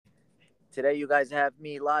Today, you guys have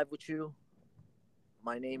me live with you.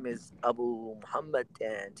 My name is Abu Muhammad,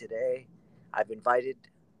 and today I've invited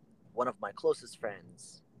one of my closest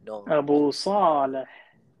friends, known Abu Saleh.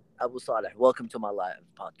 Abu Saleh. Welcome to my live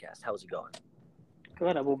podcast. How's it going?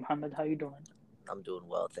 Good, Abu Muhammad. How you doing? I'm doing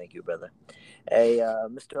well, thank you, brother. Hey,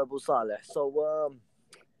 Mr. Abu Saleh.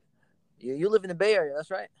 You live in the Bay Area,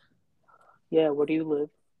 that's right? Yeah, where do you live?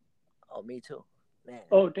 Oh, me too, man.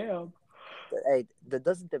 Oh, damn.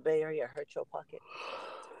 Doesn't the Bay Area hurt your pocket?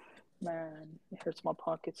 Man, it hurts my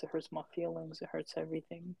pockets. It hurts my feelings. It hurts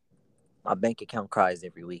everything. My bank account cries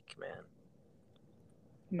every week, man.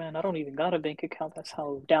 Man, I don't even got a bank account. That's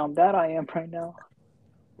how down bad I am right now.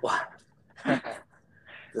 Wow.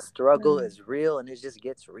 The struggle Man. is real, and it just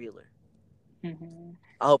gets realer. Hmm.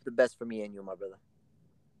 I hope the best for me and you, my brother.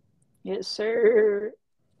 Yes, sir.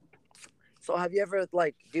 So, have you ever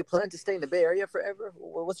do you plan to stay in the Bay Area forever?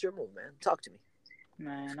 What's your move, man? Talk to me.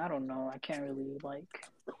 Man, I don't know. I can't really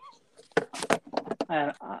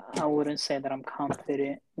I wouldn't say that I'm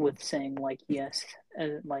confident with saying like yes,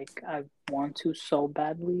 like I want to so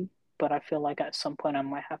badly, but I feel like at some point I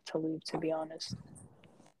might have to leave. To be honest.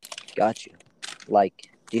 Got you.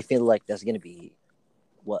 Do you feel like that's gonna be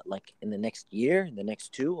what, like in the next year, in the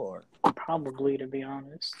next two, or Probably, to be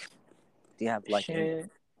honest. do you have Shit,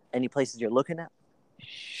 any places you're looking at?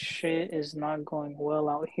 shit is not going well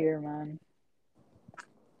out here, man.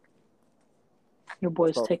 Your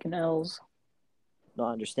boy's So, taking L's. no,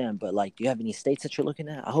 I understand, but do you have any states that you're looking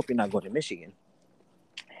at? I hope you're not going to Michigan.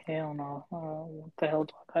 Hell no. What the hell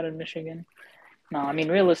do I got in Michigan? No, I mean,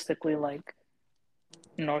 realistically, like,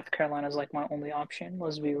 North Carolina is like my only option.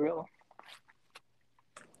 Let's be real.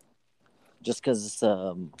 Just because it's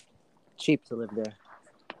cheap to live there.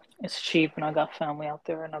 It's cheap, and I got family out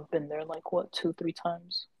there, and I've been there like, what, two, three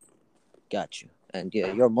times? Got you. And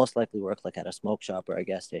yeah, you'll most likely work at a smoke shop or a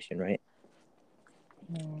gas station, right?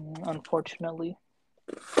 Unfortunately.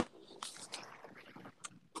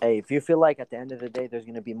 Hey, if you feel like at the end of the day there's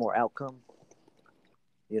gonna be more outcome,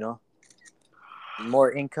 you know,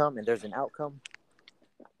 more income, and there's an outcome,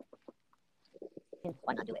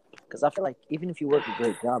 why not do it? Because I feel like even if you work a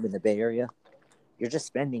great job in the Bay Area, you're just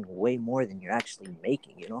spending way more than you're actually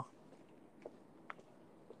making, you know?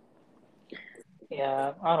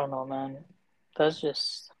 Yeah, I don't know, man. That's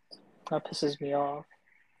just, that pisses me off.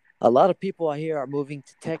 A lot of people I hear are moving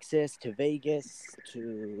to Texas, to Vegas,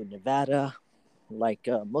 to Nevada,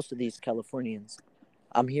 most of these Californians.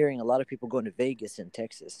 I'm hearing a lot of people going to Vegas and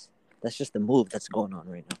Texas. That's just the move that's going on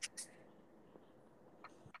right now.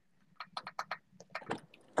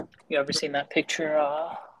 You ever seen that picture,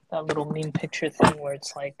 that little meme picture thing where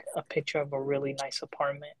it's like a picture of a really nice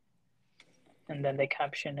apartment, and then they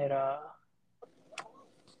caption it,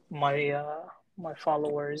 my my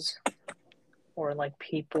followers or like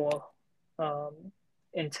people um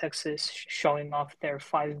in Texas showing off their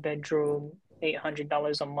 5 bedroom,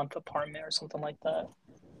 $800 a month apartment or something like that.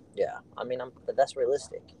 Yeah, I mean, but that's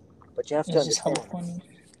realistic. But you have to It's just hella understand,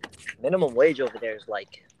 funny. minimum wage over there is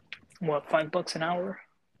What, $5 an hour?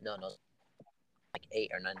 no, like $8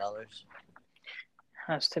 or $9.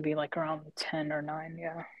 Has to be like around 10 or 9,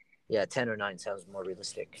 yeah. Yeah, 10 or 9 sounds more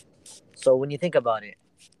realistic. So when you think about it,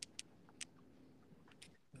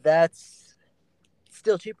 that's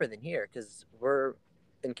still cheaper than here because we're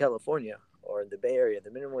in California or in the Bay Area. The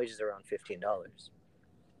minimum wage is around $15,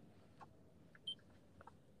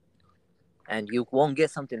 and you won't get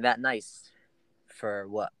something that nice for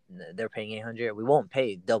what they're paying 800. We won't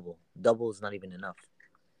pay double. Double is not even enough.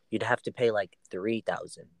 You'd have to pay like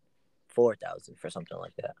 3,000, 4,000 for something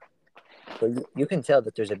like that. So you can tell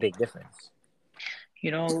that there's a big difference.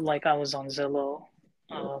 You know, like I was on Zillow.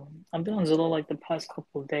 I've been on Zillow like the past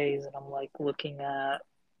couple of days, and I'm like looking at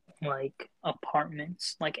like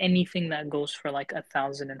apartments, like anything that goes for like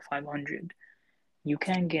 1,500. You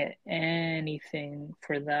can't get anything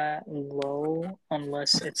for that low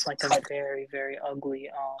unless it's like a very, very ugly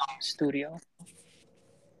studio,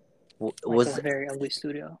 like a Was very ugly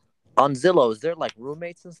studio. on Zillow? Is there like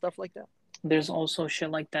roommates and stuff like that? There's also shit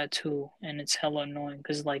like that too, and it's hella annoying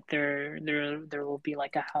because like there will be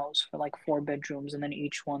like a house for like 4 bedrooms, and then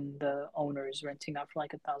each one the owner is renting out for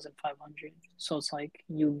like 1,500. So it's like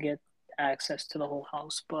you get access to the whole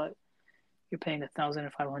house, but you're paying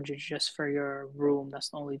 1,500 just for your room. That's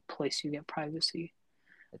the only place you get privacy.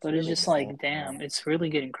 It's But it's really just insane, like, man. damn, it's really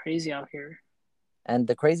getting crazy out here. And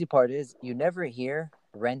the crazy part is, you never hear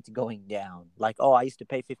rent going down. Like, oh, I used to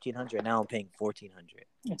pay 1,500, now I'm paying 1,400.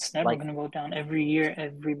 It's never Like, gonna go down. Every year,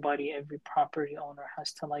 every property owner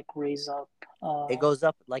has to like raise up. it goes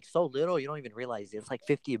up like so little, you don't even realize it. It's like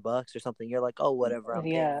 $50 or something. You're like, oh, whatever, I'm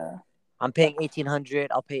paying Yeah, I'm paying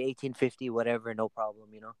 1,800. I'll pay 1,850, whatever, no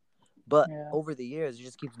problem, you know. But Yeah. over the years, it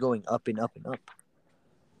just keeps going up and up and up.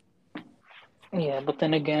 Yeah, but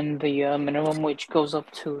then again, the minimum wage goes up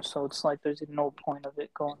too, so it's like there's no point of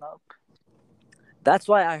it going up. That's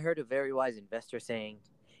why I heard a very wise investor saying,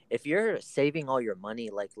 if you're saving all your money,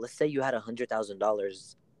 like let's say you had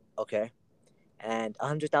 $100,000, okay, and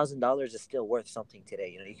 $100,000 is still worth something today.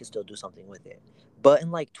 You know, you can still do something with it. But in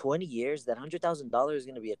like 20 years, that $100,000 is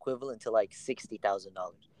going to be equivalent to like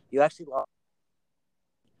 $60,000. You actually lost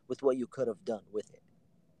with what you could have done with it.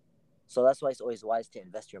 So that's why it's always wise to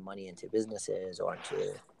invest your money into businesses or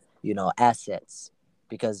into, assets,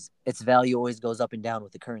 because its value always goes up and down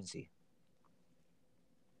with the currency.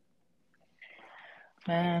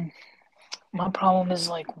 Man, my problem is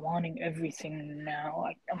like wanting everything now.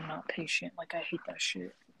 I'm not patient. Like I hate that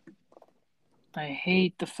shit. I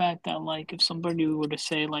hate the fact that like if somebody were to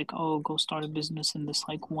say like, oh, go start a business in this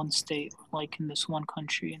like one state, like in this one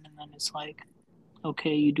country, and then it's like,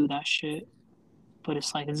 okay, you do that shit, but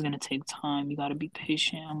it's like it's gonna take time. You gotta be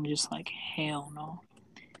patient. I'm just like, hell no.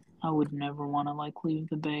 I would never want to like leave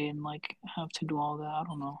the bay and like have to do all that. I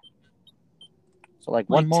don't know. So like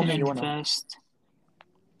one Like to moment you want to. invest,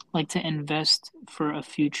 like to invest for a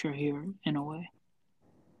future here in a way,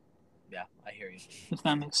 Yeah, I hear you. if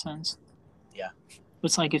that makes sense. Yeah.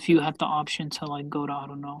 It's like if you had the option to like go to, I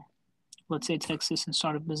don't know, let's say Texas and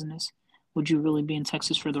start a business, would you really be in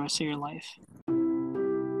Texas for the rest of your life?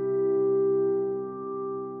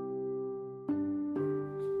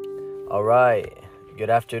 All right. Good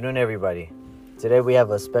afternoon, everybody. Today we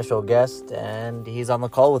have a special guest, and he's on the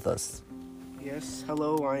call with us. Yes,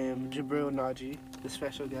 hello, I am Jabril Naji, the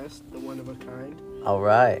special guest, the one of a kind. All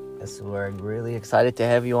right. So we're really excited to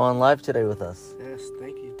have you on live today with us. Yes,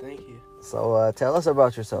 thank you, thank you. So tell us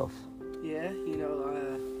about yourself. Yeah,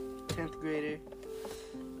 10th grader,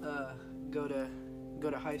 go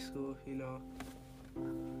to high school, Yeah.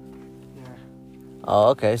 Oh,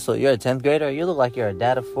 okay. So you're a 10th grader? You look like you're a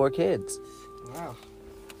dad of 4 kids. Wow.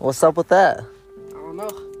 What's up with that? I don't know.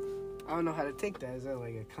 I don't know how to take that. Is that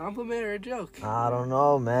like a compliment or a joke? I don't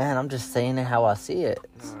know, man. I'm just saying it how I see it.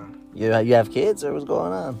 Nah. You have kids, or what's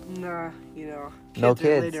going on? Nah, kids No are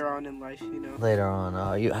kids. later on in life, Later on.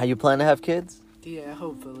 How you plan to have kids? Yeah,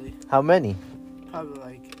 hopefully. How many? Probably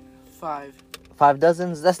like 5. 5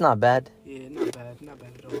 dozens? That's not bad. Yeah, not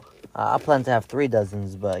bad at all. I plan to have 3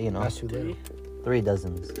 dozens, but That's too little. 3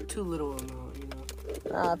 dozens. Too little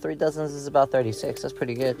amount, 3 dozens is about 36. That's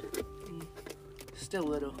pretty good. Still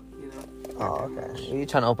little, Oh, okay. Are you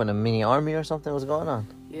trying to open a mini army or something? What's going on?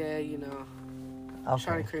 Yeah, I'm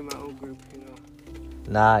trying to create my own group,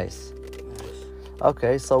 Nice.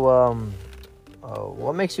 Okay, so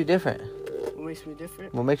what makes you different? What makes me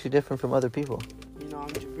different? What makes you different from other people? I'm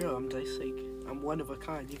Jabril. I'm just like, I'm one of a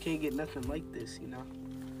kind. You can't get nothing like this,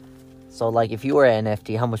 So, like, if you were an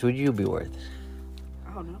NFT, how much would you be worth?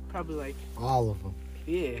 I don't know. Probably like, All of them.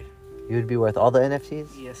 yeah. You would be worth all the NFTs?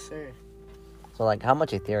 Yes, sir. So, like, how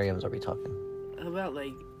much Ethereums are we talking? About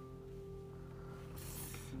like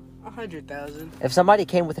 100,000. If somebody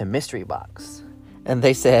came with a mystery box and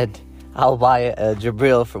they said, I'll buy a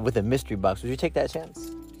Jabril with a mystery box, would you take that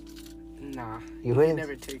chance? Nah. You can wouldn't?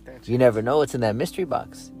 never take that chance. You never know what's in that mystery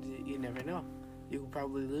box. You never know. You could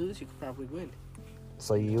probably lose. You could probably win.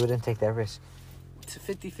 So you wouldn't take that risk. It's a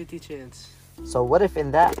 50-50 chance. So what if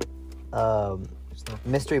in that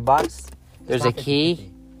mystery box, there's a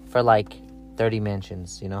key for like 30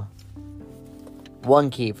 mansions, One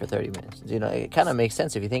key for 30 mansions. It kind of makes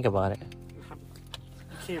sense if you think about it.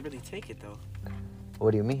 You can't really take it, though.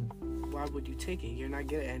 What do you mean? Why would you take it? You're not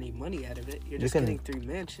getting any money out of it. You're You just can- getting 3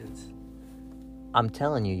 mansions. I'm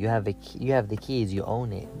telling you, you have the keys, you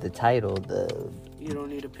own it. The title, You don't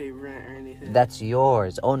need to pay rent or anything. that's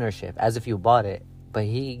yours, ownership, as if you bought it. But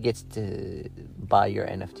he gets to buy your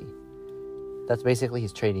NFT. That's basically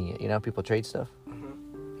he's trading it. People trade stuff.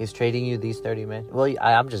 He's trading you these 30 mansions. Well,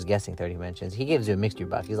 I'm just guessing 30 mansions. He gives you a mixture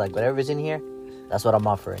box. He's like, whatever's in here, that's what I'm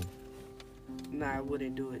offering. Nah, I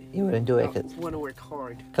wouldn't do it. You wouldn't do it I want to work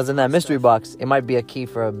hard. because in that mystery box, it might be a key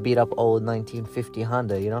for a beat-up old 1950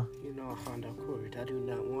 Honda, A Honda Accord. I do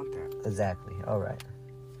not want that. Exactly. All right.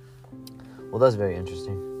 Well, that's very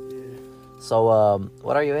interesting. Yeah. So,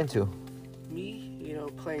 what are you into? Me,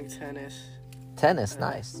 playing tennis. Tennis,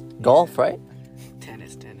 nice. Golf, right?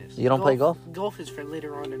 Tennis. You don't play golf? Golf is for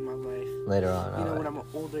later on in my life. Later on, all When right. I'm an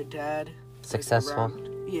older dad. Successful?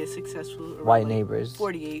 Successful. Around, White neighbors?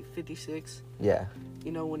 48, 56. Yeah.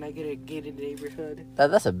 When I get a gated neighborhood.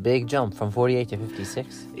 That's a big jump from 48 to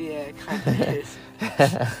 56. Yeah, it kind of is.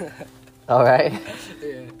 All right.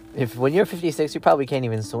 Yeah. When you're 56, you probably can't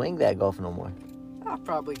even swing that golf no more. I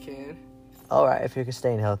probably can. All right, if you're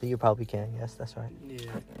staying healthy, you probably can. Yes, that's right.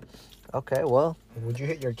 Yeah. Okay, well, Would you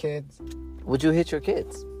hit your kids? would you hit your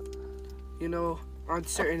kids? You know, on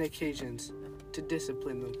certain occasions, to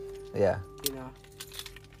discipline them. Yeah. You know,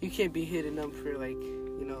 you can't be hitting them for like,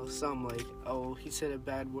 you know, some like, oh, he said a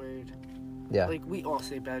bad word. Yeah. Like we all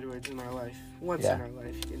say bad words in our life, once Yeah. in our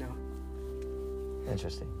life, you know.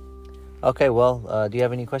 Interesting. Okay, well, do you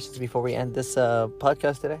have any questions before we end this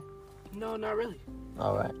podcast today? No, not really.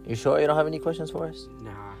 All right. You sure you don't have any questions for us?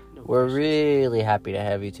 Nah, no We're questions. really happy to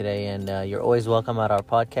have you today, and you're always welcome at our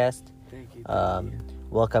podcast. Thank you.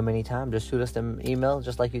 Welcome anytime. Just shoot us an email,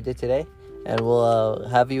 just like you did today, and we'll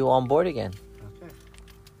have you on board again.